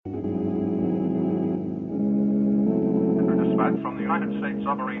United States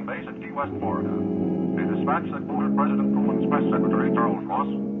submarine base at Key West, Florida. A dispatch that quoted President Truman's press secretary, Charles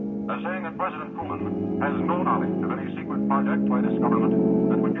Ross, as saying that President Truman has no knowledge of any secret project by this government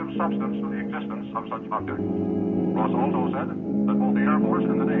that would give substance to the existence of such objects. Ross also said that both the Air Force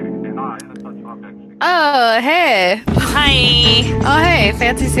and the Navy deny that such objects exist. Oh, hey. Hi. Oh, hey.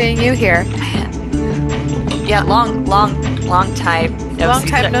 Fancy seeing you here. Yeah, long time. Long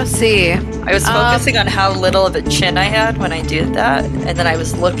time no see. I was focusing on how little of a chin I had when I did that, and then I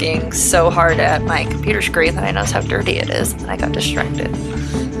was looking so hard at my computer screen that I noticed how dirty it is, and I got distracted.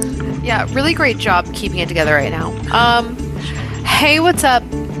 Yeah, really great job keeping it together right now. Hey, what's up?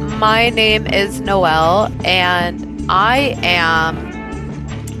 My name is Noelle, and I am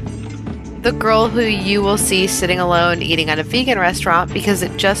the girl who you will see sitting alone eating at a vegan restaurant because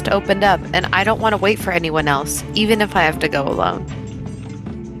it just opened up, and I don't want to wait for anyone else, even if I have to go alone.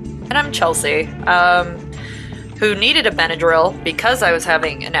 And I'm Chelsea, who needed a Benadryl because I was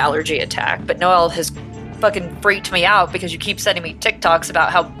having an allergy attack, but Noelle has fucking freaked me out because you keep sending me TikToks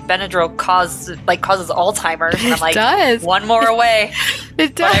about how Benadryl causes Alzheimer's, and I'm like, does. One more away.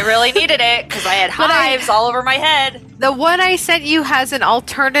 It does. But I really needed it because I had hives all over my head. The one I sent you has an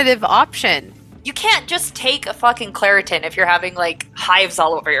alternative option. You can't just take a fucking Claritin if you're having, like, hives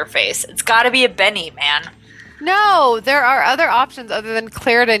all over your face. It's gotta be a Benny, man. No, there are other options other than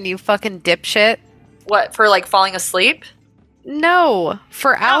Claritin, you fucking dipshit. What, for, like, falling asleep? No,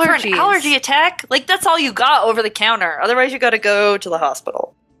 for allergies. For an allergy attack? Like, that's all you got over the counter. Otherwise, you gotta go to the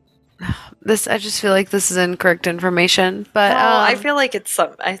hospital. I just feel like this is incorrect information, but I feel like it's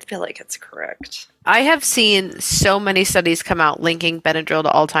correct. I have seen so many studies come out linking Benadryl to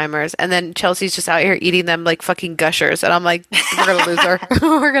Alzheimer's, and then Chelsea's just out here eating them like fucking gushers, and I'm like, we're gonna lose her.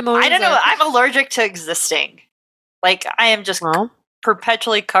 We're gonna lose her. I don't know. I'm allergic to existing. Like, I am just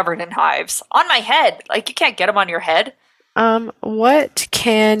perpetually covered in hives on my head. Like, you can't get them on your head. What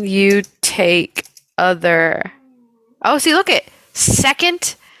can you take other? Oh, see, look at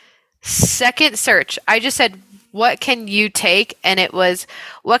second search. I just said, what can you take? And it was,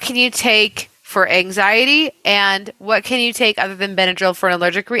 what can you take for anxiety? And what can you take other than Benadryl for an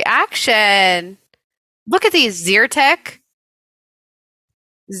allergic reaction? Look at these. Zyrtec,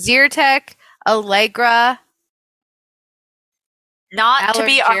 Allegra. Not to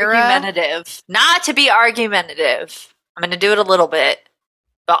be argumentative. I'm going to do it a little bit.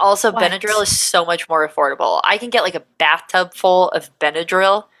 But also, what? Benadryl is so much more affordable. I can get like a bathtub full of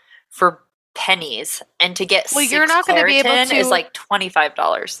Benadryl for pennies, and to get you're not going to be able to is like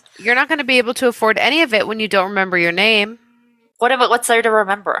 $25. You're not going to be able to afford any of it when you don't remember your name. What's there to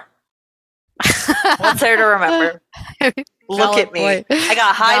remember? What's there to remember? Look at me. Point. I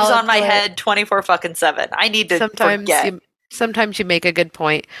got hives on my head 24/7. I need to forget. Sometimes you make a good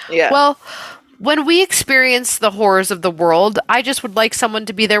point. Yeah. Well, when we experience the horrors of the world, I just would like someone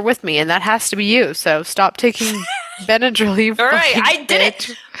to be there with me, and that has to be you. So stop taking Benadryl, you All right, I did bitch.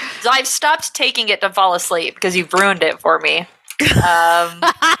 it. So I've stopped taking it to fall asleep because you've ruined it for me. Good.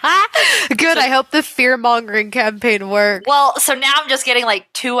 I hope the fear-mongering campaign worked. Well, so now I'm just getting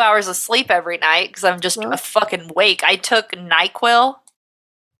like 2 hours of sleep every night because I'm just a fucking wake. I took NyQuil.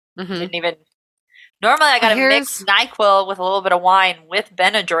 Mm-hmm. Didn't even... Normally, I gotta mix NyQuil with a little bit of wine with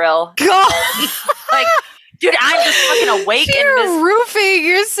Benadryl. Like, dude, I'm just fucking awake. You're roofing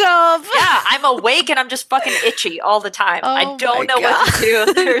yourself. Yeah, I'm awake and I'm just fucking itchy all the time. I don't know what to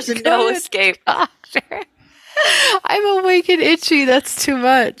do. There's no escape. I'm awake and itchy. That's too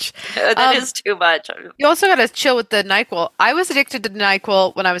much. That is too much. You also got to chill with the NyQuil. I was addicted to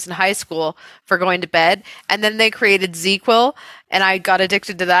NyQuil when I was in high school for going to bed, and then they created ZzzQuil, and I got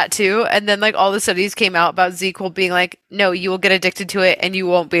addicted to that too. And then like all the studies came out about ZzzQuil being like, no, you will get addicted to it, and you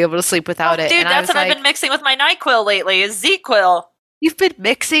won't be able to sleep without it. Dude, that's what I've been mixing with my NyQuil lately. Is ZzzQuil. You've been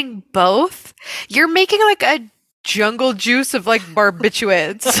mixing both? You're making like a jungle juice of like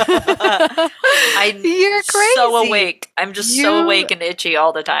barbiturates. You're crazy. So awake. I'm just so awake and itchy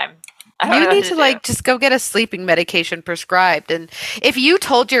all the time. You need to like just go get a sleeping medication prescribed. And if you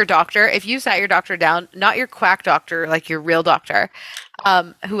told your doctor, if you sat your doctor down, not your quack doctor, like your real doctor,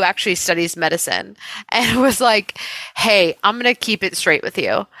 who actually studies medicine, and was like, hey, I'm going to keep it straight with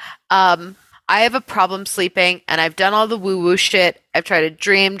you. I have a problem sleeping, and I've done all the woo-woo shit. I've tried a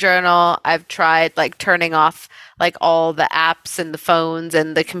dream journal. I've tried like turning off like all the apps and the phones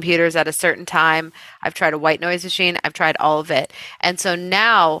and the computers at a certain time. I've tried a white noise machine. I've tried all of it. And so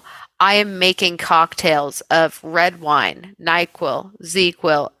now I am making cocktails of red wine, NyQuil,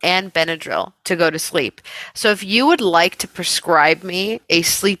 ZzzQuil, and Benadryl to go to sleep. So if you would like to prescribe me a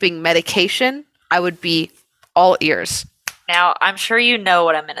sleeping medication, I would be all ears. Now, I'm sure you know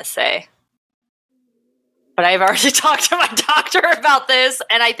what I'm going to say. But I've already talked to my doctor about this,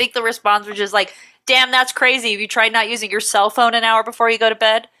 and I think the response was just like, damn, that's crazy. Have you tried not using your cell phone an hour before you go to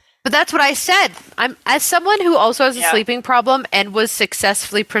bed? But that's what I said. I'm as someone who also has a sleeping problem and was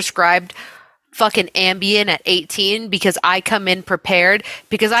successfully prescribed fucking Ambien at 18 because I come in prepared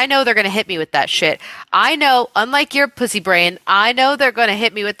because I know they're going to hit me with that shit. I know, unlike your pussy brain, I know they're going to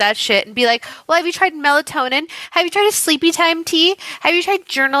hit me with that shit and be like, well, have you tried melatonin? Have you tried a sleepy time tea? Have you tried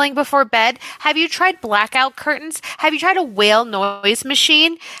journaling before bed? Have you tried blackout curtains? Have you tried a whale noise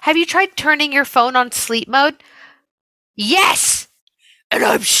machine? Have you tried turning your phone on sleep mode? Yes! And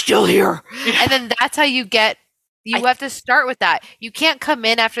I'm still here. And then that's how you get. You have to start with that. You can't come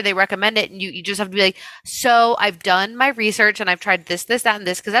in after they recommend it and you just have to be like, so I've done my research and I've tried this, that, and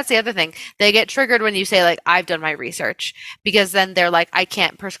this. Because that's the other thing. They get triggered when you say, like, I've done my research. Because then they're like, I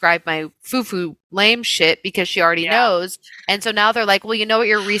can't prescribe my foo-foo lame shit because she already knows. And so now they're like, well, you know what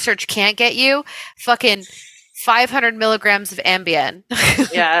your research can't get you? Fucking 500 milligrams of Ambien.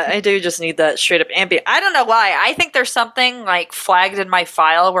 Yeah, I do just need that straight up Ambien. I don't know why. I think there's something like flagged in my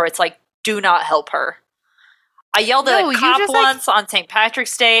file where it's like, do not help her. I yelled at a cop once on St.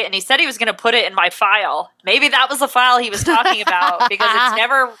 Patrick's Day, and he said he was going to put it in my file. Maybe that was the file he was talking about,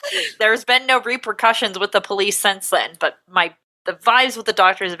 because there's been no repercussions with the police since then, but the vibes with the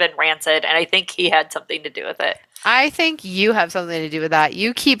doctors have been rancid, and I think he had something to do with it. I think you have something to do with that.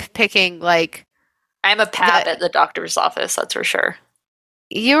 You keep picking, like... I'm a pab at the doctor's office, that's for sure.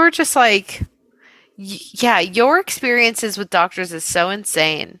 You're just like... Yeah, your experiences with doctors is so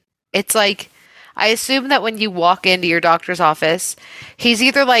insane. It's like... I assume that when you walk into your doctor's office, he's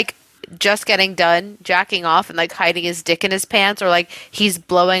either like just getting done jacking off and like hiding his dick in his pants, or like he's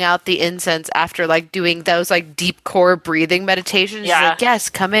blowing out the incense after like doing those like deep core breathing meditations. Yeah. He's like, yes,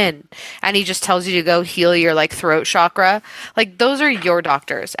 come in. And he just tells you to go heal your like throat chakra. Like those are your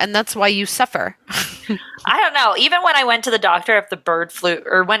doctors, and that's why you suffer. I don't know. Even when I went to the doctor if the bird flew,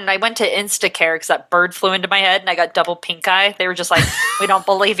 or when I went to Instacare because that bird flew into my head and I got double pink eye, they were just like, we don't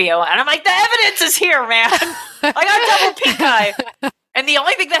believe you. And I'm like, the evidence is here, man. I got double pink eye. And the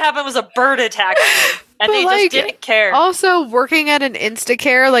only thing that happened was a bird attacked me. And but they just didn't care. Also, working at an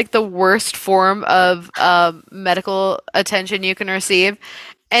Instacare, like the worst form of medical attention you can receive.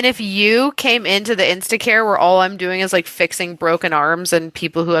 And if you came into the Instacare where all I'm doing is like fixing broken arms and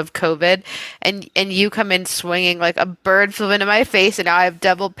people who have COVID, and you come in swinging like a bird flew into my face and now I have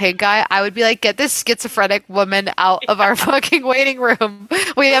double pink eye, I would be like, get this schizophrenic woman out of our fucking waiting room.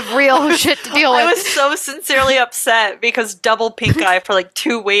 We have real shit to deal with. I was so sincerely upset because double pink eye for like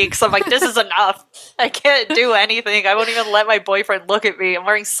 2 weeks. I'm like, this is enough. I can't do anything. I won't even let my boyfriend look at me. I'm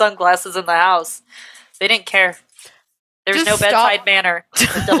wearing sunglasses in the house. They didn't care. There's no bedside manner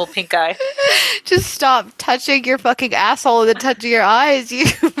with double pink eye. Just stop touching your fucking asshole and then touching your eyes, you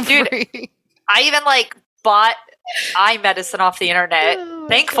dude. I even like bought eye medicine off the internet. Oh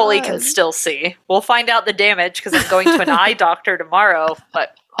thankfully, God. Can still see. We'll find out the damage because I'm going to an eye doctor tomorrow.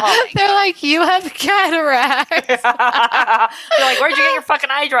 But they're like, you have cataracts. They're like, where'd you get your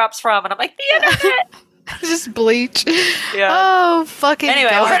fucking eye drops from? And I'm like, the internet. Just bleach. Yeah. Oh, fucking anyway,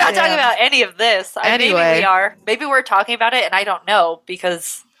 we're not talking about any of this. Anyway. Maybe we are. Maybe we're talking about it and I don't know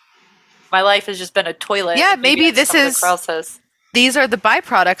because my life has just been a toilet. Yeah, maybe this is... These are the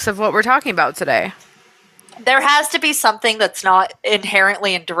byproducts of what we're talking about today. There has to be something that's not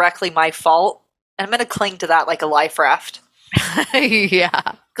inherently and directly my fault. And I'm going to cling to that like a life raft.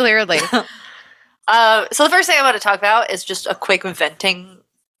 Yeah, clearly. So the first thing I want to talk about is just a quick venting.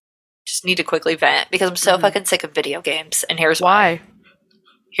 Just need to quickly vent because I'm so fucking sick of video games. And here's why.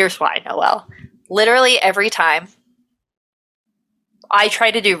 Here's why, Noelle. Literally every time I try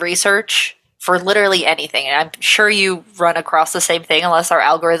to do research for literally anything, and I'm sure you run across the same thing unless our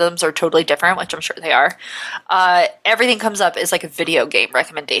algorithms are totally different, which I'm sure they are. Everything comes up as like a video game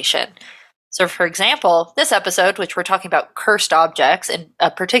recommendation. So for example, this episode, which we're talking about cursed objects, and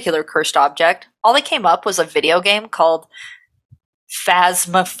a particular cursed object, all that came up was a video game called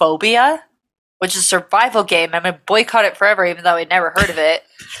Phasmophobia, which is a survival game. I'm going to boycott it forever, even though I'd never heard of it.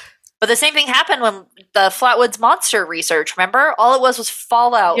 But the same thing happened when the Flatwoods Monster research, remember? All it was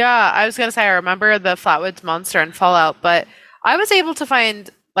Fallout. Yeah, I was going to say, I remember the Flatwoods Monster and Fallout, but I was able to find,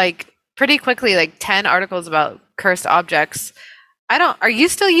 like, pretty quickly, like, 10 articles about cursed objects. Are you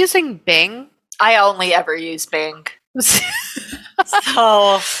still using Bing? I only ever use Bing.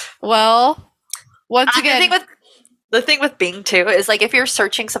 So, well, once again... The thing with Bing, too, is like if you're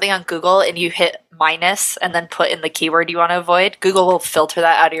searching something on Google and you hit minus and then put in the keyword you want to avoid, Google will filter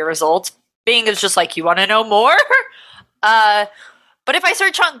that out of your results. Bing is just like, you want to know more? But if I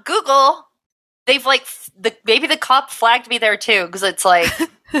search on Google, they've like, maybe the cop flagged me there too, because it's like,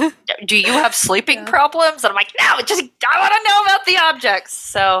 do you have sleeping problems? And I'm like, no, I want to know about the objects.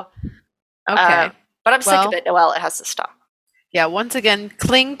 So, Okay. but I'm sick of it, Noelle. It has to stop. Yeah, once again,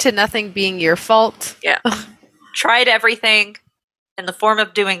 cling to nothing being your fault. Yeah. Tried everything in the form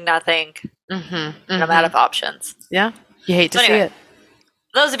of doing nothing, and I'm out of options. Yeah, you hate to So see anyway, it.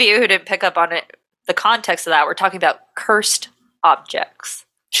 For those of you who didn't pick up on it, the context of that, we're talking about cursed objects.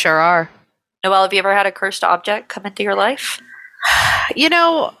 Sure are. Noelle, have you ever had a cursed object come into your life? You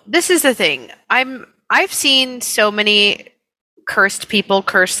know, this is the thing. I've seen so many cursed people,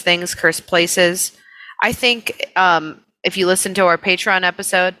 cursed things, cursed places. I think if you listen to our Patreon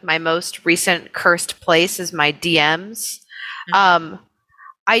episode, my most recent cursed place is my DMs.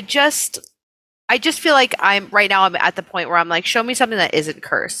 I just feel like I'm at the point where I'm like, show me something that isn't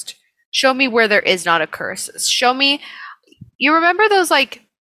cursed. Show me where there is not a curse. Show me. You remember those like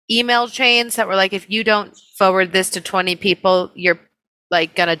email chains that were like, if you don't forward this to 20 people, you're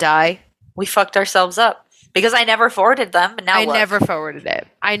like gonna die? We fucked ourselves up because I never forwarded them. And now I never forwarded it.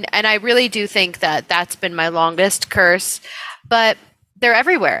 I really do think that that's been my longest curse, but they're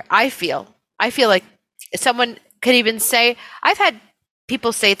everywhere. I feel like someone could even say, I've had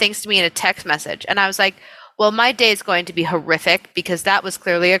people say things to me in a text message, and I was like, well, my day is going to be horrific because that was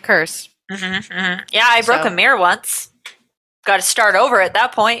clearly a curse. Yeah, I broke a mirror once. Got to start over at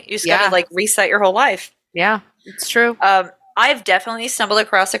that point. You just got to like reset your whole life. Yeah, it's true. I've definitely stumbled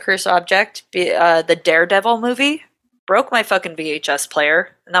across a cursed object. The Daredevil movie broke my fucking VHS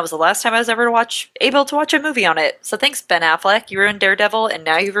player, and that was the last time I was ever able to watch a movie on it. So thanks, Ben Affleck. You ruined Daredevil, and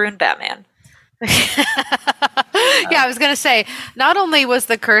now you've ruined Batman. Yeah, I was gonna say, not only was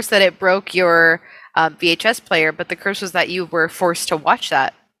the curse that it broke your VHS player, but the curse was that you were forced to watch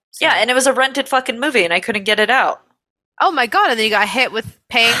that. So. Yeah, and it was a rented fucking movie, and I couldn't get it out. Oh my god! And then you got hit with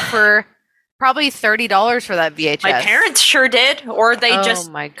paying for probably $30 for that VHS. My parents sure did, or they just.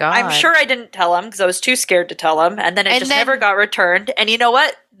 Oh my god! I'm sure I didn't tell them because I was too scared to tell them, and then it never got returned. And you know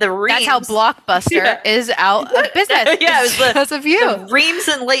what? That's how Blockbuster is out of business. Yeah, it was because of you. The Reams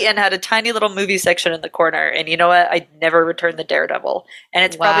and Layton had a tiny little movie section in the corner, and you know what? I never returned the Daredevil, and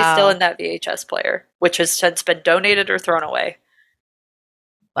it's probably still in that VHS player, which has since been donated or thrown away.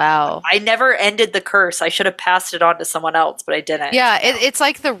 Wow. I never ended the curse. I should have passed it on to someone else, but I didn't. Yeah, it's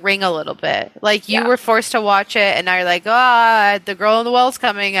like The Ring a little bit. Like you were forced to watch it, and now you're like, the girl in the well's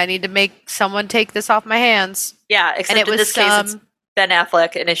coming. I need to make someone take this off my hands. Yeah, except in this case, it's Ben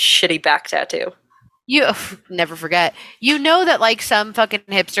Affleck and his shitty back tattoo. You never forget. You know that like some fucking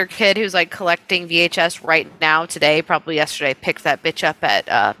hipster kid who's like collecting VHS right now today, probably yesterday, picked that bitch up at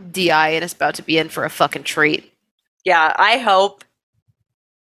DI and is about to be in for a fucking treat. Yeah, I hope.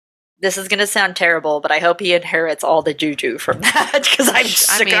 This is going to sound terrible, but I hope he inherits all the juju from that because I'm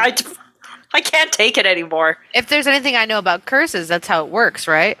sick. I can't take it anymore. If there's anything I know about curses, that's how it works,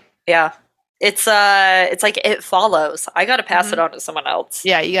 right? Yeah. It's like it follows. I got to pass it on to someone else.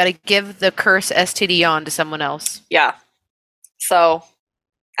 Yeah, you got to give the curse STD on to someone else. Yeah. So,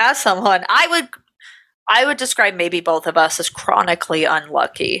 as someone, I would describe maybe both of us as chronically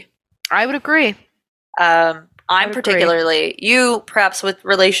unlucky. I would agree. I'm particularly you, perhaps with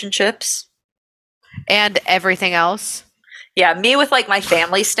relationships and everything else. Yeah, me with like my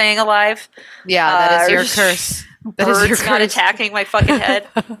family staying alive. Yeah, that is your curse. Birds not attacking my fucking head.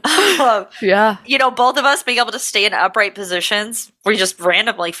 Yeah, you know, both of us being able to stay in upright positions where you just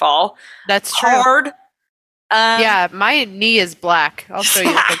randomly fall. That's true. Hard. Yeah, my knee is black. I'll show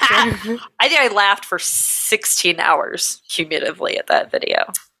you a picture. I think I laughed for 16 hours cumulatively at that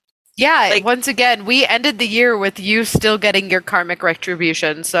video. Yeah, like, once again, we ended the year with you still getting your karmic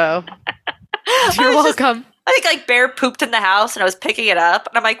retribution, so you're welcome. I think like Bear pooped in the house and I was picking it up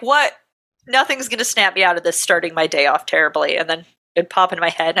and I'm like, what? Nothing's going to snap me out of this starting my day off terribly. And then it'd pop into my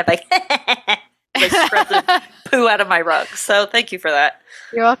head and I'm like, I spread the poo out of my rug. So thank you for that.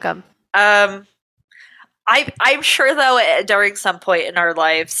 You're welcome. I'm sure though during some point in our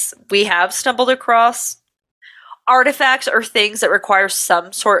lives, we have stumbled across artifacts or things that require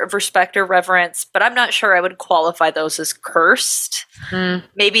some sort of respect or reverence, but I'm not sure I would qualify those as cursed.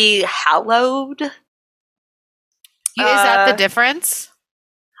 Maybe hallowed. Is that the difference?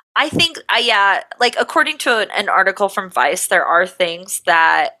 I think, like according to an article from Vice, there are things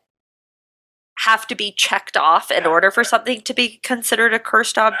that have to be checked off in order for something to be considered a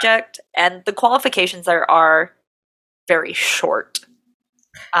cursed object, and the qualifications there are very short.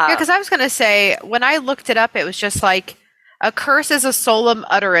 Yeah, because I was going to say, when I looked it up, it was just like, a curse is a solemn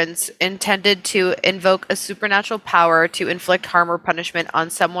utterance intended to invoke a supernatural power to inflict harm or punishment on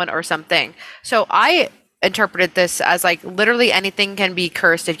someone or something. So I interpreted this as like, literally anything can be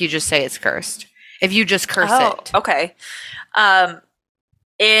cursed if you just say it's cursed. If you just curse it. Okay.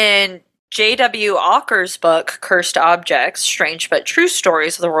 In J.W. Auker's book, Cursed Objects, Strange But True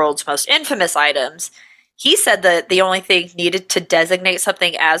Stories of the World's Most Infamous Items, he said that the only thing needed to designate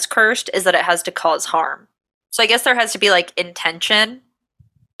something as cursed is that it has to cause harm. So I guess there has to be like intention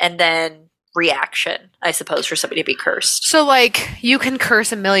and then reaction, I suppose, for somebody to be cursed. So, like, you can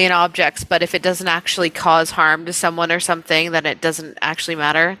curse a million objects, but if it doesn't actually cause harm to someone or something, then it doesn't actually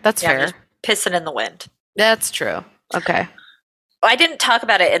matter. That's fair. Just pissing in the wind. That's true. Okay. I didn't talk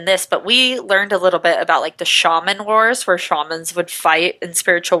about it in this, but we learned a little bit about like the shaman wars where shamans would fight in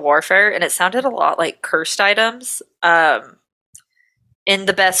spiritual warfare, and it sounded a lot like cursed items. In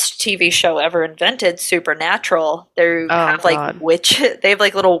the best TV show ever invented, Supernatural, they have like they have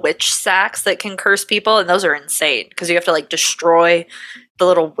like little witch sacks that can curse people, and those are insane because you have to like destroy the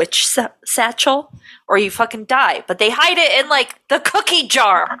little witch satchel or you fucking die. But they hide it in like the cookie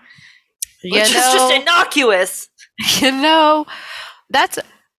jar, which is just innocuous. You know, that's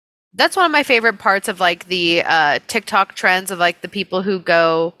one of my favorite parts of like the TikTok trends of like the people who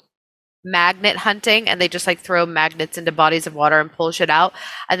go magnet hunting and they just like throw magnets into bodies of water and pull shit out,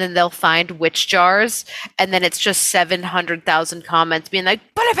 and then they'll find witch jars, and then it's just 700,000 comments being like,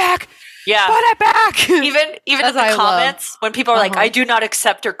 "Put it back." Yeah. Put it back. Even in the comments when people are like, "I do not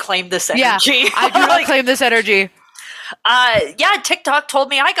accept or claim this energy." Yeah, I do not claim this energy. TikTok told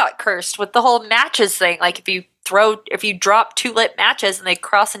me I got cursed with the whole matches thing. Like if you drop 2 lit matches and they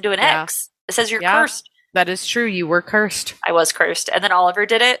cross into an X, it says you're cursed. That is true. You were cursed. I was cursed. And then Oliver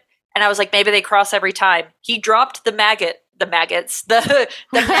did it. And I was like, maybe they cross every time. He dropped the matches. He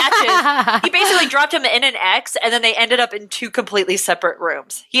basically dropped them in an X, and then they ended up in 2 completely separate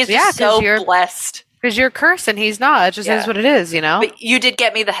rooms. He is just so blessed. Because you're cursed and he's not. It just is what it is, you know? But you did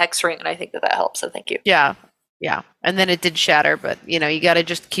get me the hex ring, and I think that helps, so thank you. Yeah. Yeah. And then it did shatter, but, you know, you got to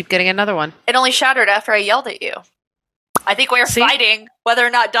just keep getting another one. It only shattered after I yelled at you. I think we were fighting whether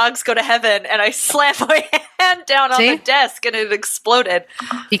or not dogs go to heaven, and I slammed my hand down on the desk, and it exploded.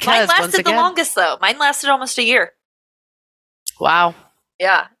 Because mine lasted the longest, though. Mine lasted almost a year. Wow.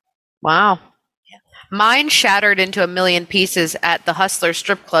 Yeah. Wow. Yeah. Mine shattered into a million pieces at the Hustler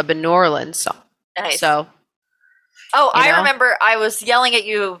Strip Club in New Orleans. So, nice. So. Oh, I remember I was yelling at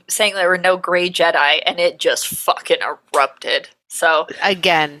you saying there were no gray Jedi, and it just fucking erupted. So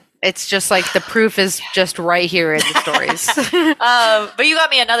again, it's just like the proof is just right here in the stories. But you got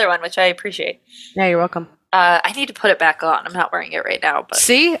me another one, which I appreciate. Yeah, you're welcome. I need to put it back on. I'm not wearing it right now. But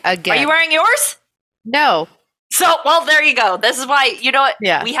see, again, are you wearing yours? No. So, well, there you go. This is why, you know what?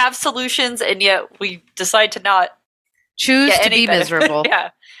 Yeah. We have solutions, and yet we decide to not choose to be miserable. Yeah.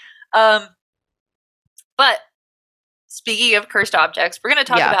 But speaking of cursed objects, we're going to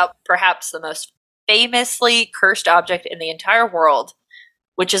talk about perhaps the most famously cursed object in the entire world,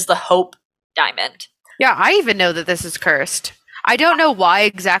 which is the Hope Diamond. Yeah, I even know that this is cursed. I don't know why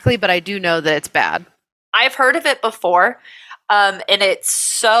exactly, but I do know that it's bad. I've heard of it before, and it's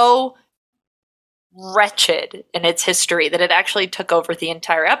so wretched in its history that it actually took over the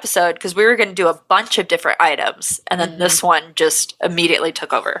entire episode because we were going to do a bunch of different items, and then this one just immediately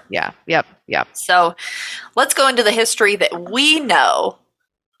took over. Yeah, yep. So let's go into the history that we know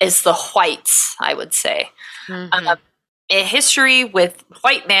is the whites, I would say. A history with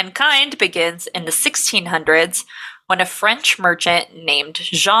white mankind begins in the 1600s when a French merchant named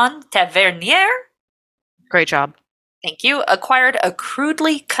Jean Tavernier, great job, thank you, acquired a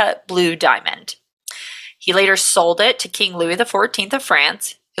crudely cut blue diamond. He later sold it to King Louis XIV of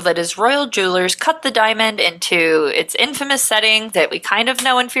France, who let his royal jewelers cut the diamond into its infamous setting that we kind of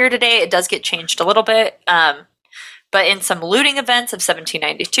know and fear today. It does get changed a little bit. But in some looting events of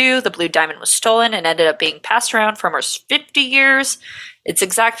 1792, the blue diamond was stolen and ended up being passed around for almost 50 years. Its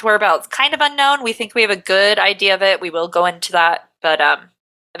exact whereabouts kind of unknown. We think we have a good idea of it. We will go into that. But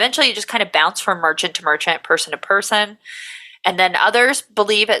eventually it just kind of bounced from merchant to merchant, person to person. And then others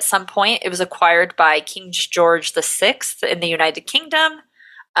believe at some point it was acquired by King George VI in the United Kingdom.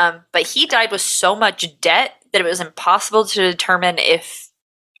 But he died with so much debt that it was impossible to determine if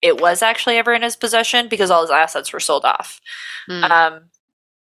it was actually ever in his possession because all his assets were sold off. But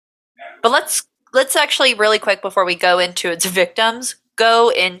let's actually really quick before we go into its victims, go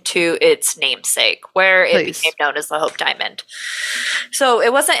into its namesake, where it became known as the Hope Diamond. So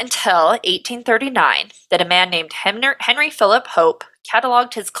it wasn't until 1839 that a man named Henry Philip Hope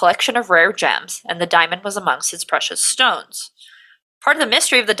cataloged his collection of rare gems, and the diamond was amongst his precious stones. Part of the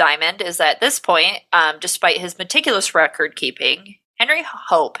mystery of the diamond is that at this point, despite his meticulous record keeping, Henry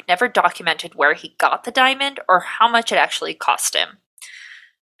Hope never documented where he got the diamond or how much it actually cost him.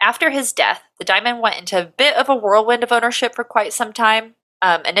 After his death, the diamond went into a bit of a whirlwind of ownership for quite some time.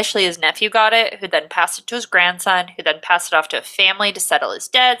 Initially, his nephew got it, who then passed it to his grandson, who then passed it off to a family to settle his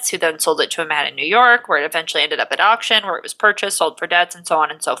debts, who then sold it to a man in New York, where it eventually ended up at auction, where it was purchased, sold for debts, and so on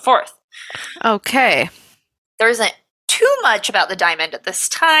and so forth. Okay. There isn't too much about the diamond at this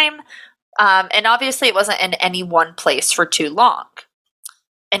time, and obviously it wasn't in any one place for too long.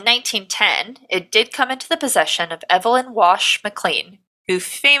 In 1910, it did come into the possession of Evelyn Wash McLean, who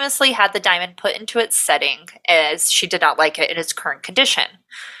famously had the diamond put into its setting as she did not like it in its current condition.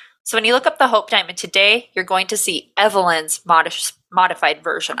 So when you look up the Hope Diamond today, you're going to see Evelyn's modified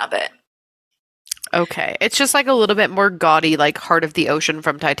version of it. Okay. It's just like a little bit more gaudy, like Heart of the Ocean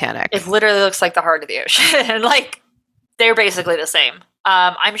from Titanic. It literally looks like the Heart of the Ocean. Like, they're basically the same.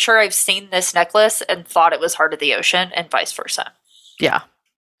 I'm sure I've seen this necklace and thought it was Heart of the Ocean and vice versa. Yeah.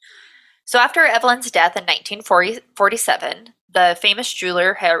 So after Evelyn's death in 1947, the famous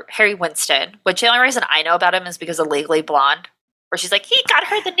jeweler Harry Winston, which the only reason I know about him is because of Legally Blonde, where she's like, he got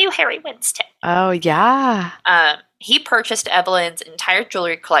her the new Harry Winston. Oh, yeah. He purchased Evelyn's entire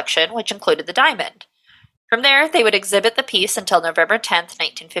jewelry collection, which included the diamond. From there, they would exhibit the piece until November 10th,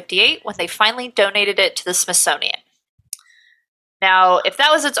 1958, when they finally donated it to the Smithsonian. Now, if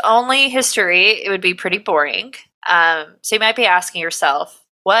that was its only history, it would be pretty boring. So you might be asking yourself,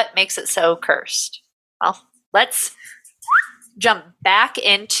 what makes it so cursed? Well, let's jump back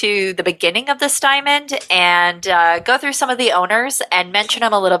into the beginning of this diamond and go through some of the owners and mention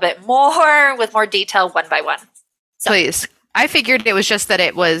them a little bit more with more detail one by one. So, please. I figured it was just that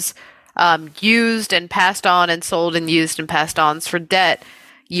it was used and passed on and sold and used and passed on for debt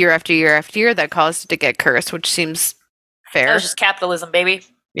year after year after year that caused it to get cursed, which seems fair. That was just capitalism, baby.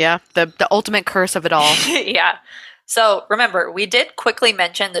 Yeah, the ultimate curse of it all. Yeah. So remember, we did quickly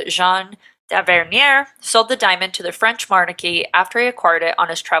mention that Jean Tavernier sold the diamond to the French monarchy after he acquired it on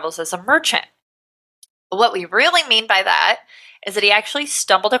his travels as a merchant. But what we really mean by that is that he actually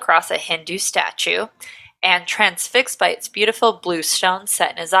stumbled across a Hindu statue and, transfixed by its beautiful blue stones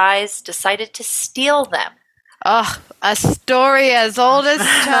set in his eyes, decided to steal them. Ugh, a story as old as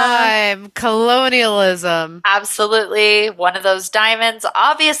time. Colonialism. Absolutely. One of those diamonds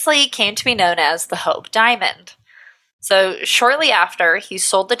obviously came to be known as the Hope Diamond. So shortly after, he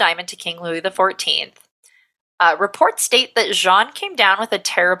sold the diamond to King Louis XIV. Reports state that Jean came down with a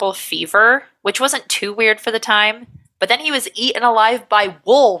terrible fever, which wasn't too weird for the time, but then he was eaten alive by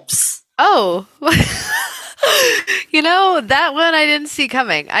wolves. Oh. You know, that one I didn't see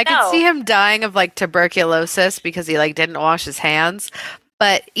coming. I could see him dying of like tuberculosis because he like didn't wash his hands,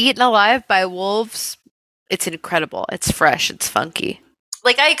 but eaten alive by wolves, it's incredible. It's fresh, it's funky.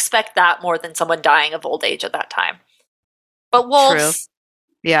 Like, I expect that more than someone dying of old age at that time. But wolves,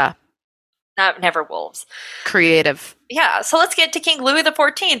 true. Yeah. Never wolves. Creative. Yeah, so let's get to King Louis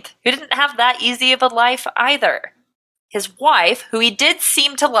XIV, who didn't have that easy of a life either. His wife, who he did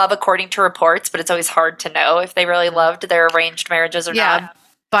seem to love according to reports, but it's always hard to know if they really loved their arranged marriages or not.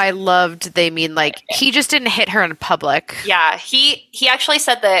 By loved, they mean like he just didn't hit her in public. Yeah, he actually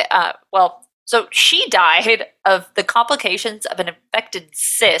said that, so she died of the complications of an infected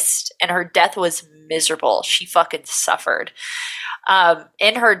cyst, and her death was miserable. She fucking suffered.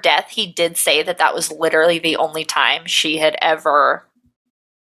 In her death, he did say that that was literally the only time she had ever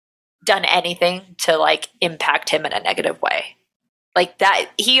done anything to like impact him in a negative way. Like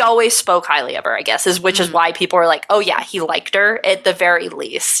that, he always spoke highly of her, I guess, which is why people are like, oh yeah, he liked her at the very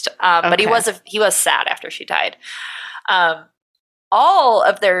least. But he was sad after she died. So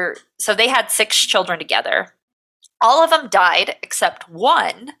they had 6 children together. All of them died except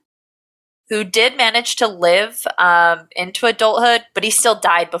one, who did manage to live into adulthood, but he still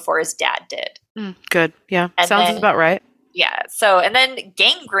died before his dad did. Good. Yeah. And sounds about right. Yeah. So, and then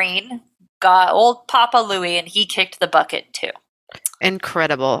gangrene got old Papa Louis, and he kicked the bucket too.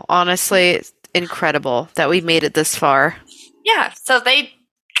 Incredible. Honestly, incredible that we made it this far. Yeah. So they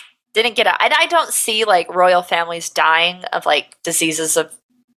didn't get out. And I don't see like royal families dying of like diseases of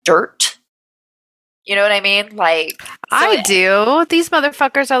dirt. You know what I mean? Like, I do. These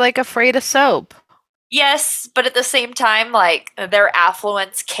motherfuckers are like afraid of soap. Yes, but at the same time, like their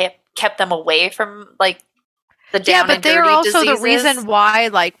affluence kept them away from like the down and dirty they're also diseases. the reason why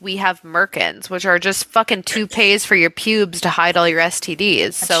like we have merkins, which are just fucking toupees for your pubes to hide all your STDs.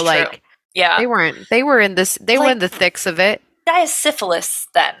 That's so true. like, yeah, they were in the thicks of it. Die of syphilis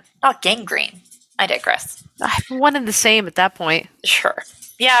then, not gangrene. I digress. One and the same at that point. Sure.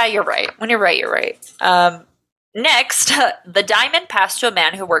 Yeah, you're right. When you're right, you're right. Next, the diamond passed to a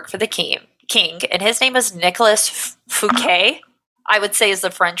man who worked for the king, and his name is Nicolas Fouquet. I would say is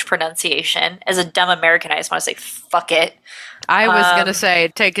the French pronunciation. As a dumb American, I just want to say fuck it. I was gonna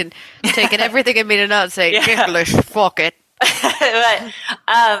say taking everything in me to not say Nicolas, fuck it. But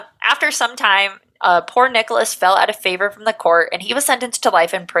after some time, poor Nicholas fell out of favor from the court, and he was sentenced to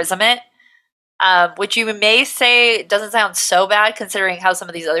life imprisonment, which you may say doesn't sound so bad considering how some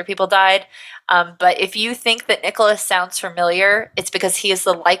of these other people died. But if you think that Nicholas sounds familiar, it's because he is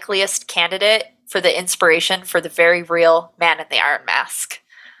the likeliest candidate for the inspiration for the very real Man in the Iron Mask.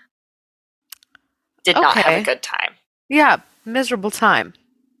 Did not have a good time. Yeah, miserable time.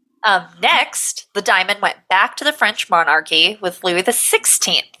 Next, the diamond went back to the French monarchy with Louis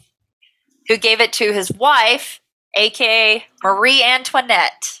XVI, who gave it to his wife, aka Marie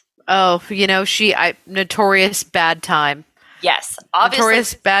Antoinette. Oh, notorious bad time. Yes, obviously.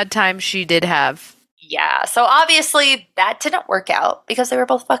 Notorious bad time she did have. Yeah, so obviously that didn't work out because they were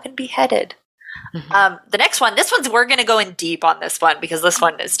both fucking beheaded. Mm-hmm. The next one, we're going to go in deep on this one because this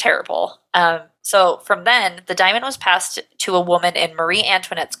one is terrible. So from then, the diamond was passed to a woman in Marie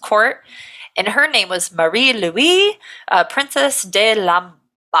Antoinette's court, and her name was Marie Louise, Princess de Lamballe.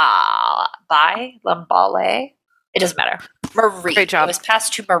 It doesn't matter. Marie. Great job. It was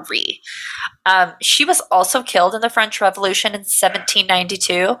passed to Marie. She was also killed in the French Revolution in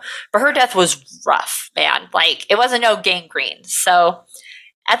 1792, but her death was rough, man. Like, it wasn't no gangrene. So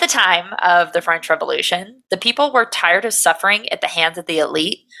at the time of the French Revolution, the people were tired of suffering at the hands of the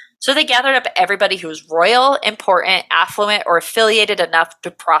elite, so they gathered up everybody who was royal, important, affluent, or affiliated enough to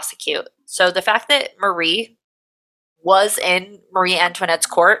prosecute. So the fact that Marie was in Marie Antoinette's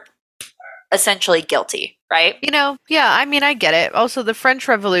court, essentially guilty, right? Yeah, I mean, I get it. Also, the French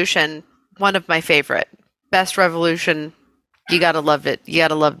Revolution, one of my favorite. Best revolution. You gotta love it. You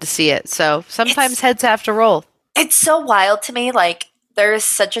gotta love to see it. So sometimes heads have to roll. It's so wild to me, like, there is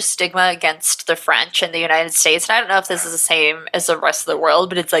such a stigma against the French in the United States, and I don't know if this is the same as the rest of the world,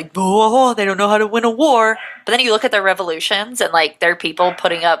 but it's like, oh, they don't know how to win a war. But then you look at their revolutions, and, like, their people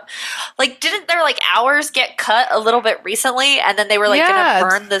putting up, like, didn't their, like, hours get cut a little bit recently, and then they were, like, gonna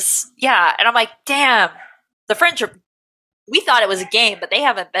burn this, and I'm like, damn, the French we thought it was a game, but they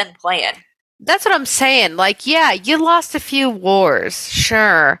haven't been playing. That's what I'm saying. Like, yeah, you lost a few wars,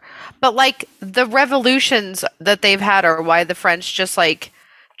 sure. But, like, the revolutions that they've had are why the French just, like,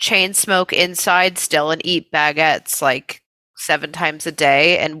 chain smoke inside still and eat baguettes, like, 7 times a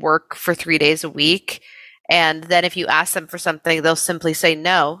day and work for 3 days a week. And then if you ask them for something, they'll simply say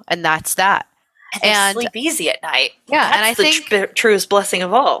no, and that's that. And they sleep easy at night. Yeah, that's and I think the truest blessing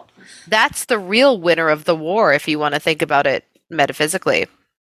of all. That's the real winner of the war, if you want to think about it metaphysically.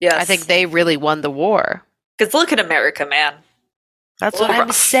 Yes. I think they really won the war. Because look at America, man. That's what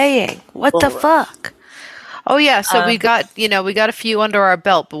I'm saying. What the fuck? Oh, yeah. So we got a few under our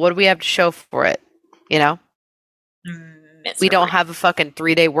belt, but what do we have to show for it? We don't have a fucking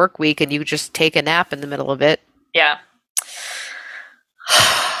 3-day work week and you just take a nap in the middle of it. Yeah. We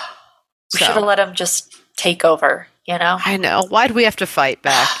should have let them just take over, I know. Why do we have to fight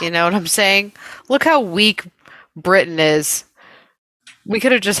back? You know what I'm saying? Look how weak Britain is. We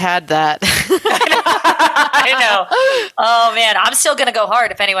could have just had that. I know. Oh man, I'm still gonna go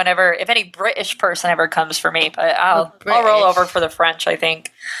hard if any British person ever comes for me. But I'll roll over for the French, I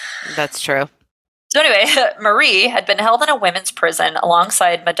think. That's true. So anyway, Marie had been held in a women's prison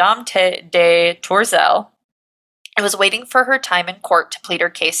alongside Madame de Tourzel and was waiting for her time in court to plead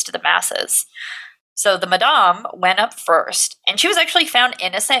her case to the masses. So the Madame went up first, and she was actually found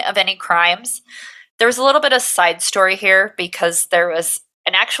innocent of any crimes. There was a little bit of side story here because there was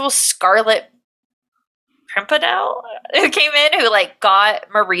an actual Scarlet Pimpernel who came in who got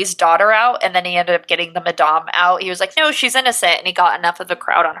Marie's daughter out, and then he ended up getting the Madame out. He was like, no, she's innocent, and he got enough of the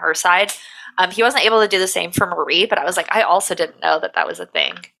crowd on her side. He wasn't able to do the same for Marie, but I was like, I also didn't know that was a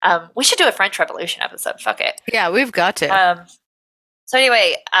thing. We should do a French Revolution episode. Fuck it. Yeah, we've got to. So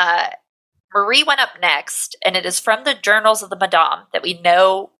anyway, Marie went up next, and it is from the Journals of the Madame that we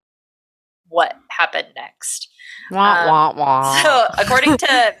know what happened next. Wah, wah, wah. So according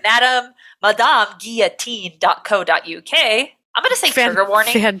to madameguillotine.co.uk, I'm going to say trigger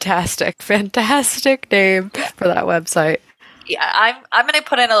warning. Fantastic name for that website. Yeah, I'm going to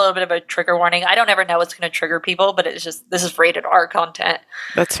put in a little bit of a trigger warning. I don't ever know what's going to trigger people, but this is rated R content.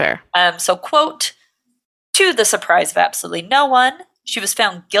 That's fair. So quote, to the surprise of absolutely no one, she was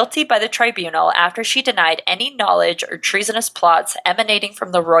found guilty by the tribunal after she denied any knowledge or treasonous plots emanating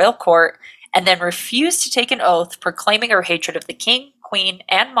from the royal court and then refused to take an oath proclaiming her hatred of the king, queen,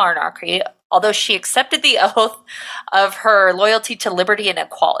 and monarchy, although she accepted the oath of her loyalty to liberty and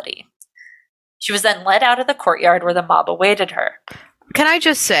equality. She was then led out of the courtyard where the mob awaited her. Can I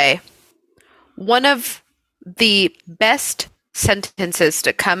just say, one of the best sentences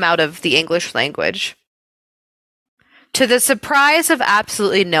to come out of the English language, To the surprise of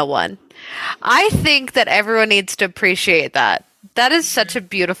absolutely no one. I think that everyone needs to appreciate that. That is such a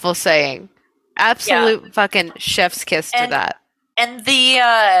beautiful saying. Absolute fucking chef's kiss to that. And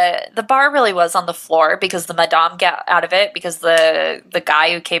the bar really was on the floor because the madame got out of it because the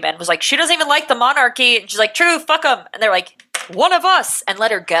guy who came in was like, she doesn't even like the monarchy. And she's like, true, fuck them. And they're like, one of us, and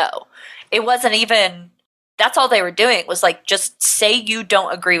let her go. It wasn't even, that's all they were doing was like, just say you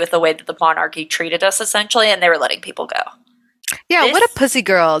don't agree with the way that the monarchy treated us, essentially, and they were letting people go. Yeah, what a pussy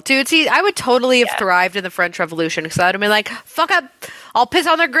girl. Dude, see, I would totally have thrived in the French Revolution because I would have been like, fuck up, I'll piss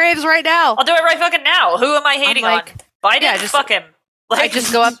on their graves right now. I'll do it right fucking now. Who am I hating on? Biden? Fuck him. I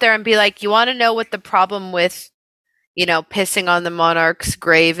just go up there and be like, you want to know what the problem with, pissing on the monarch's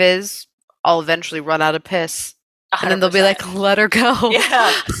grave is? I'll eventually run out of piss. 100%. And then they'll be like, let her go.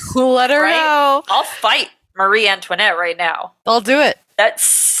 Yeah. Let her go. I'll fight Marie Antoinette right now. I'll do it. That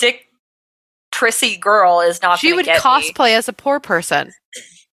sick, prissy girl is not going to get me. She would cosplay as a poor person.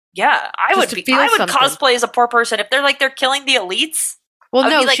 Yeah, I would cosplay as a poor person. If they're killing the elites. Well,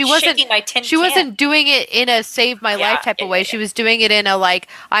 no, she wasn't doing it in a save my life type of way. She was doing it in a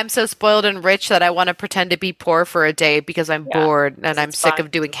I'm so spoiled and rich that I want to pretend to be poor for a day because I'm bored and I'm sick of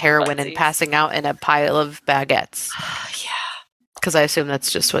doing heroin and passing out in a pile of baguettes. Because I assume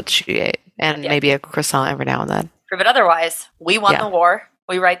that's just what she ate. And maybe a croissant every now and then. Prove it otherwise. We won the war.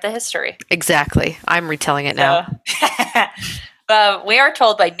 We write the history. Exactly. I'm retelling it now. We are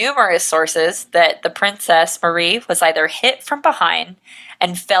told by numerous sources that the Princess Marie was either hit from behind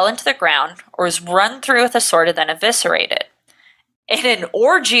and fell into the ground or was run through with a sword and then eviscerated. In an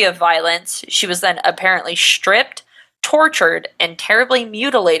orgy of violence, she was then apparently stripped, tortured, and terribly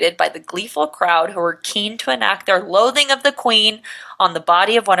mutilated by the gleeful crowd who were keen to enact their loathing of the queen on the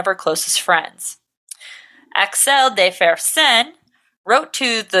body of one of her closest friends. Axel de Fersen wrote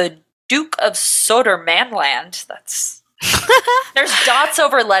to the Duke of Sodermanland, there's dots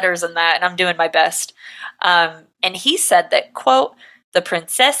over letters in that, and I'm doing my best. And he said that, quote, the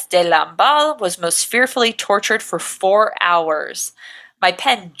Princesse de Lamballe was most fearfully tortured for 4 hours. My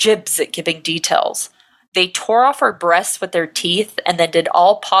pen jibs at giving details. They tore off her breasts with their teeth and then did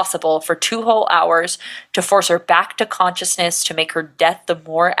all possible for 2 whole hours to force her back to consciousness to make her death the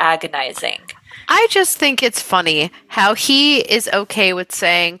more agonizing. I just think it's funny how he is okay with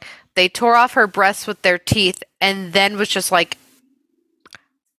saying they tore off her breasts with their teeth and then was just like,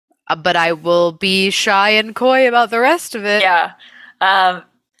 but I will be shy and coy about the rest of it. Yeah. And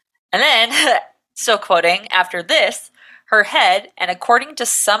then, still quoting, after this, her head, and according to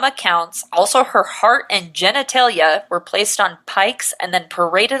some accounts, also her heart and genitalia were placed on pikes and then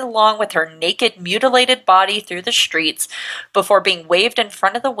paraded along with her naked, mutilated body through the streets before being waved in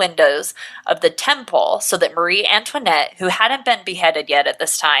front of the windows of the temple so that Marie Antoinette, who hadn't been beheaded yet at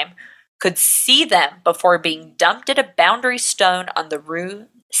this time, could see them before being dumped at a boundary stone on the Rue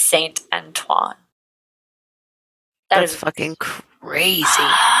Saint-Antoine. That's fucking crazy.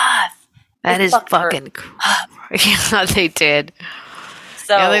 That is fucking crazy. Yeah, they did.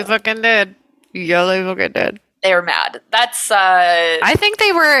 So, yeah, they fucking did. Yeah, they fucking did. They were mad. That's, I think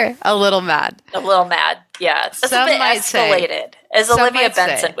they were a little mad. A little mad, yeah. That's Some a bit might escalated. As Olivia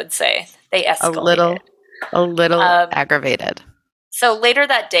Benson would say. They escalated. A little aggravated. So later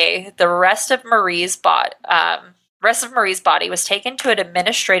that day, the rest of Marie's body was taken to an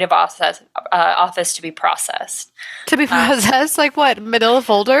administrative office to be processed. To be processed? Like what? Manila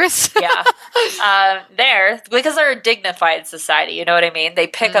folders? Yeah. Because they're a dignified society, you know what I mean? They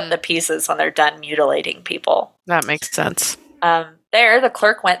pick up the pieces when they're done mutilating people. That makes sense. There, the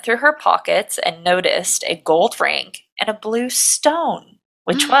clerk went through her pockets and noticed a gold ring and a blue stone,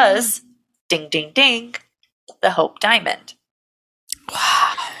 which was, ding, ding, ding, the Hope Diamond.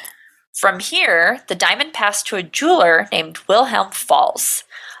 Wow. From here, the diamond passed to a jeweler named Wilhelm Falls.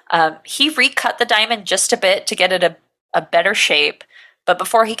 He recut the diamond just a bit to get it a better shape, but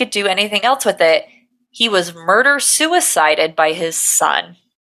before he could do anything else with it, he was murder-suicided by his son.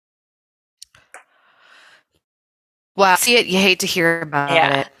 Wow. See it? You hate to hear about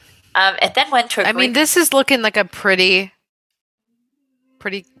it. It then went to I mean, this is looking like a pretty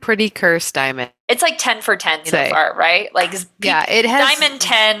cursed diamond. It's like 10 for 10 so far, right? Like, yeah, it has diamond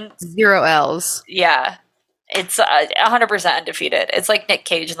 10, 0 L's. Yeah, it's 100% undefeated. It's like Nick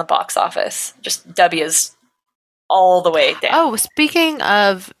Cage in the box office, just W's all the way down. Oh, speaking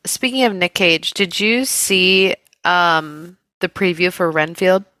of Nick Cage, did you see the preview for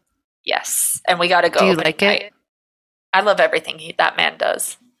Renfield? Yes, and we got to go. Do you like night. it? I love everything that man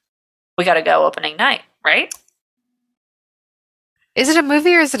does. We got to go opening night, right? Is it a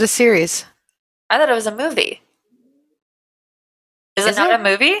movie or is it a series? I thought it was a movie. Is it not a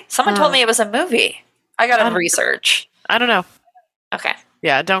movie? Someone told me it was a movie. I got to research. I don't know. Okay.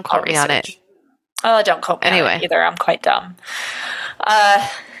 Yeah, don't I'll quote me on it. research. Oh, don't quote me on Anyway. it either. I'm quite dumb.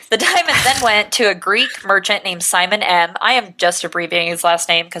 The diamond then went to a Greek merchant named Simon M. I am just abbreviating his last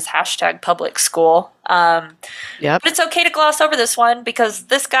name because #public school. Yep. But it's okay to gloss over this one because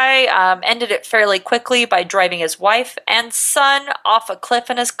this guy ended it fairly quickly by driving his wife and son off a cliff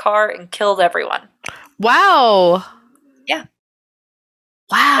in his car and killed everyone. Wow. Yeah.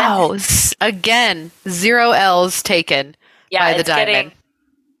 Wow. Again, 0 L's taken by the diamond.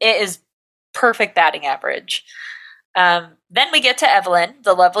 It is perfect batting average. Then we get to Evelyn,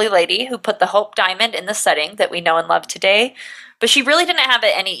 the lovely lady who put the Hope Diamond in the setting that we know and love today, but she really didn't have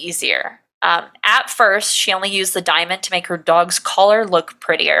it any easier. At first, she only used the diamond to make her dog's collar look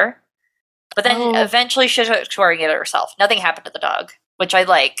prettier, but then eventually she started wearing it herself. Nothing happened to the dog, which I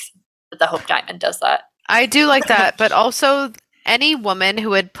like that the Hope Diamond does that. I do like that, but also any woman who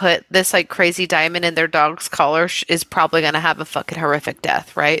would put this like crazy diamond in their dog's collar is probably going to have a fucking horrific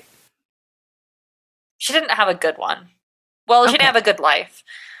death, right? She didn't have a good one. Well, she didn't have a good life.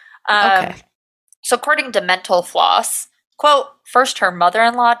 Okay. So according to Mental Floss, quote, first her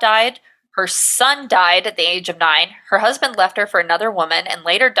mother-in-law died, her son died at the age of 9, her husband left her for another woman and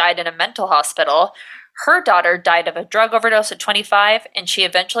later died in a mental hospital, her daughter died of a drug overdose at 25, and she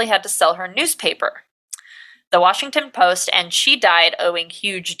eventually had to sell her newspaper, the Washington Post, and she died owing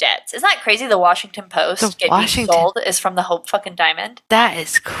huge debts. Isn't that crazy? The Washington Post getting sold is from the Hope fucking Diamond. That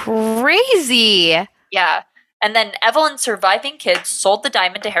is crazy. Yeah. And then Evelyn's surviving kids sold the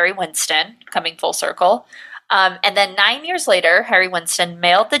diamond to Harry Winston, coming full circle. And then 9 years later, Harry Winston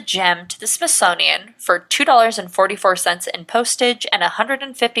mailed the gem to the Smithsonian for $2.44 in postage and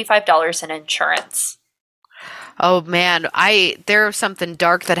 $155 in insurance. Oh man, there was something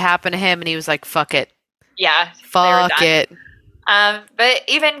dark that happened to him, and he was like, "Fuck it." Yeah, fuck it. But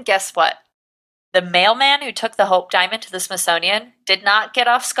even guess what? The mailman who took the Hope Diamond to the Smithsonian did not get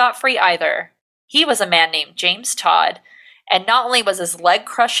off scot-free either. He was a man named James Todd, and not only was his leg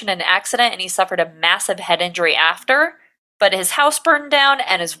crushed in an accident and he suffered a massive head injury after, but his house burned down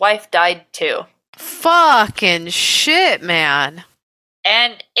and his wife died too. Fucking shit, man.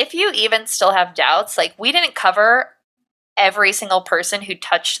 And if you even still have doubts, like, we didn't cover every single person who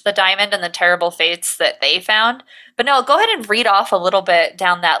touched the diamond and the terrible fates that they found, but no, go ahead and read off a little bit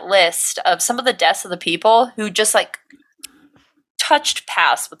down that list of some of the deaths of the people who just, like, touched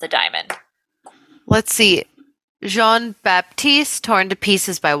past with the diamond. Let's see. Jean-Baptiste, torn to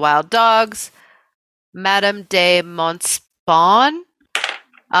pieces by wild dogs. Madame de Montespan,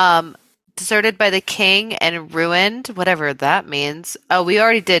 deserted by the king and ruined, whatever that means. Oh, we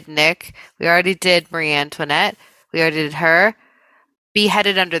already did Nick. We already did Marie Antoinette. We already did her.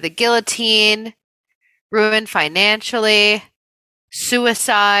 Beheaded under the guillotine. Ruined financially.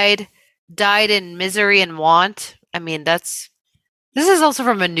 Suicide. Died in misery and want. I mean, this is also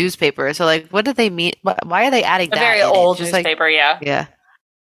from a newspaper, so, like, what do they mean? Why are they adding that? A very old newspaper, yeah. Yeah.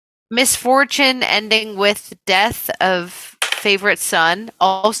 Misfortune ending with death of favorite son.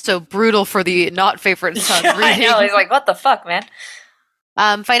 Also brutal for the not favorite son. I know, he's like, what the fuck, man?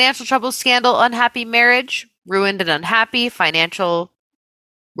 Financial trouble, scandal, unhappy marriage, ruined and unhappy, financial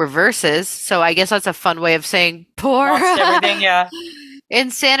reverses. So I guess that's a fun way of saying poor. Lost everything, yeah.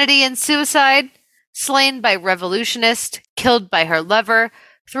 Insanity and suicide. Slain by revolutionist, killed by her lover,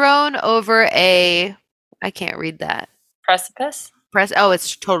 thrown over I can't read that. Precipice?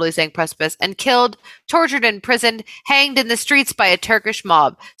 It's totally saying precipice. And killed, tortured, imprisoned, hanged in the streets by a Turkish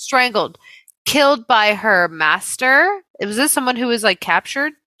mob, strangled, killed by her master. Was this someone who was, like,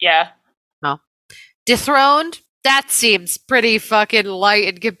 captured? Yeah. No. Dethroned. That seems pretty fucking light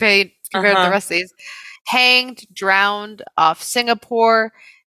and compared to the rest of these. Hanged, drowned off Singapore,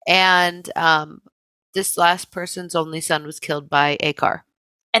 and this last person's only son was killed by a car.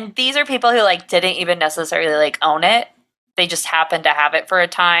 And these are people who, like, didn't even necessarily, like, own it. They just happened to have it for a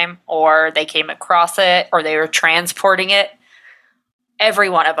time, or they came across it, or they were transporting it. Every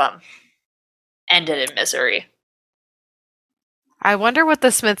one of them ended in misery. I wonder what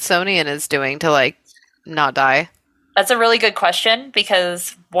the Smithsonian is doing to, like, not die. That's a really good question,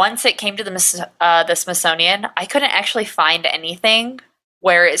 because once it came to the Smithsonian, I couldn't actually find anything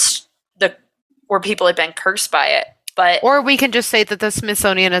where where people had been cursed by it. Or we can just say that the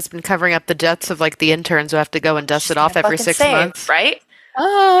Smithsonian has been covering up the deaths of, like, the interns who have to go and dust it off every 6 months. Right?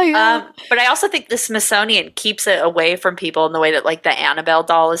 Oh, yeah. But I also think the Smithsonian keeps it away from people in the way that, like, the Annabelle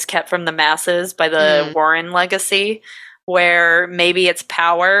doll is kept from the masses by the Warren legacy, where maybe its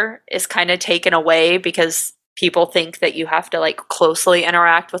power is kind of taken away because people think that you have to, like, closely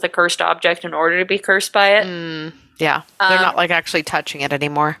interact with a cursed object in order to be cursed by it. Yeah. They're not, like, actually touching it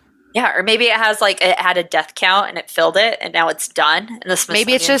anymore. Yeah, or maybe it had a death count and it filled it and now it's done. And the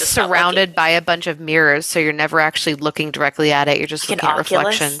Maybe it's Smithsonian just got lucky. surrounded by a bunch of mirrors, so you're never actually looking directly at it. You're just Like looking an at Oculus?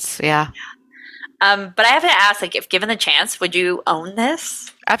 reflections. Yeah. But I have to ask, like, if given the chance, would you own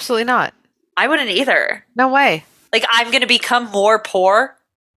this? Absolutely not. I wouldn't either. No way. Like, I'm going to become more poor.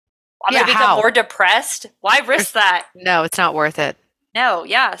 I'm going to become how? more depressed. Why risk that? No, it's not worth it. No,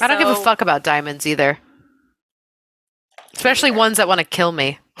 yeah. I don't give a so- fuck about diamonds either. Especially ones that want to kill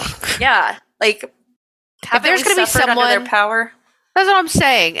me. Yeah, like, haven't there's we gonna be suffered under their someone- power? That's what I'm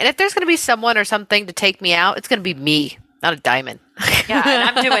saying. And if there's going to be someone or something to take me out, it's going to be me, not a diamond. Yeah,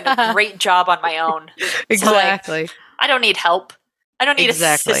 and I'm doing a great job on my own. Exactly. I don't need help. I don't need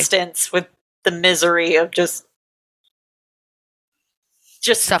Exactly. assistance with the misery of just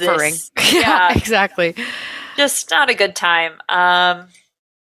Suffering. this. Yeah, exactly. just not a good time.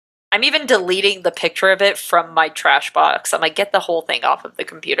 I'm even deleting the picture of it from my trash box. I'm like, get the whole thing off of the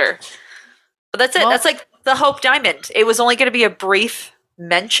computer. But that's it. Well- That's like the Hope Diamond. It was only going to be a brief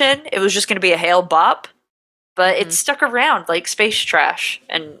mention. It was just going to be a hail bop, but it stuck around like space trash.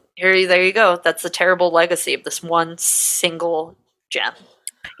 And there you go. That's the terrible legacy of this one single gem.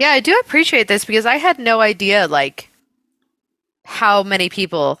 Yeah, I do appreciate this because I had no idea, like, how many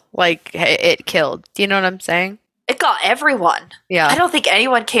people, like, it killed. Do you know what I'm saying? It got everyone. I Yeah. don't think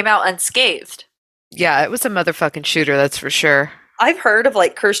anyone came out unscathed. Yeah, it was a motherfucking shooter, that's for sure. I've heard of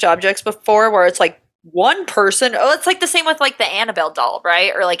like cursed objects before where it's like one person. Oh, it's like the same with like the Annabelle doll,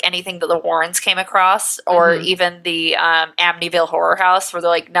 right? Or like anything that the Warrens came across, or Mhm. even the Amityville Horror House where they're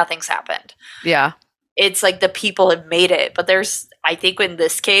like, nothing's happened. Yeah. It's like the people have made it. But I think in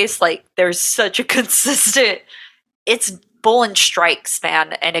this case, like there's such a consistent, it's bull and strikes,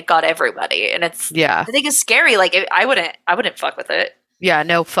 man. And it got everybody. And Yeah. I think it's scary. Like I wouldn't fuck with it. Yeah,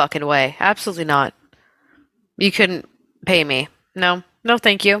 no fucking way. Absolutely not. You couldn't pay me. No. No,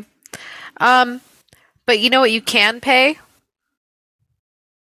 thank you. But you know what you can pay?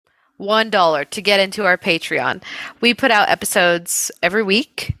 $1 to get into our Patreon. We put out episodes every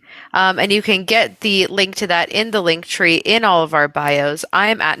week. And you can get the link to that in the link tree in all of our bios.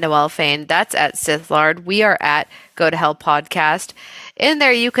 I'm at Noelle Fain. That's at Sithlard. We are at Go to Hell Podcast. In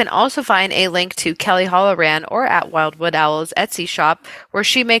there, you can also find a link to Kelly Holloran or at Wildwood Owl's Etsy shop, where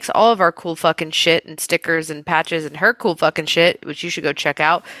she makes all of our cool fucking shit and stickers and patches and her cool fucking shit, which you should go check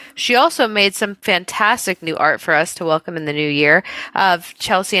out. She also made some fantastic new art for us to welcome in the new year of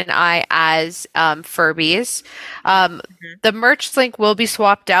Chelsea and I as Furbies. The merch link will be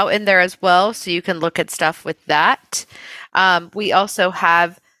swapped out in there as well, so you can look at stuff with that. We also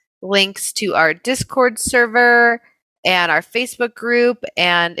have links to our Discord server and our Facebook group,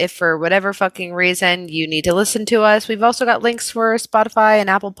 and if for whatever fucking reason you need to listen to us, we've also got links for Spotify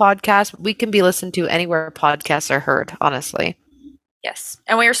and Apple Podcasts. We can be listened to anywhere podcasts are heard, honestly. Yes.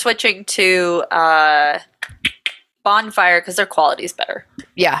 And we are switching to Bonfire because their quality is better.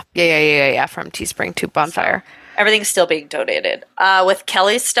 Yeah, from Teespring to Bonfire. Everything's still being donated. With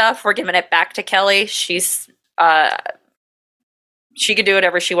Kelly's stuff, we're giving it back to Kelly. She's she can do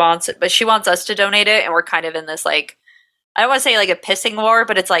whatever she wants, but she wants us to donate it, and we're kind of in this like, I don't want to say like a pissing war,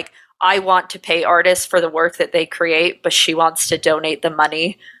 but it's like I want to pay artists for the work that they create, but she wants to donate the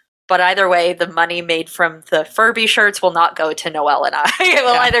money. But either way, the money made from the Furby shirts will not go to Noelle and I. It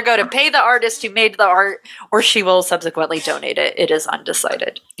will either go to pay the artist who made the art, or she will subsequently donate it. It is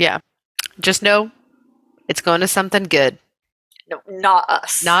undecided. Yeah. Just know it's going to something good. No, not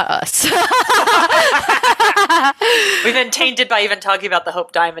us. Not us. We've been tainted by even talking about the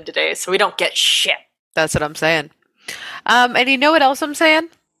Hope Diamond today, so we don't get shit. That's what I'm saying. And you know what else I'm saying?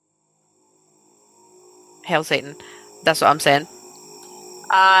 Hail Satan. That's what I'm saying.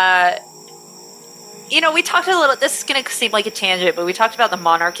 We talked a little, this is going to seem like a tangent, but we talked about the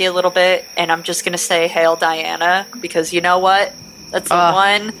monarchy a little bit, and I'm just going to say Hail Diana, because you know what? That's the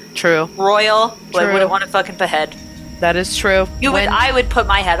one True. royal who I True. wouldn't want to fucking behead. That is true. I would put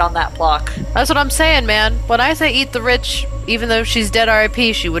my head on that block. That's what I'm saying, man. When I say eat the rich, even though she's dead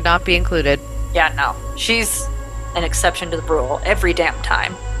RIP, she would not be included. Yeah, no. She's an exception to the rule every damn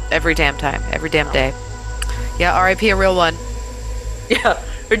time. Every damn time. Every damn day. Yeah, RIP a real one. Yeah.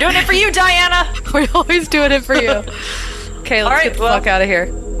 We're doing it for you, Diana! We're always doing it for you. Okay, let's All right, get the fuck out of here.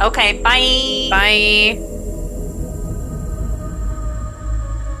 Okay, bye! Bye.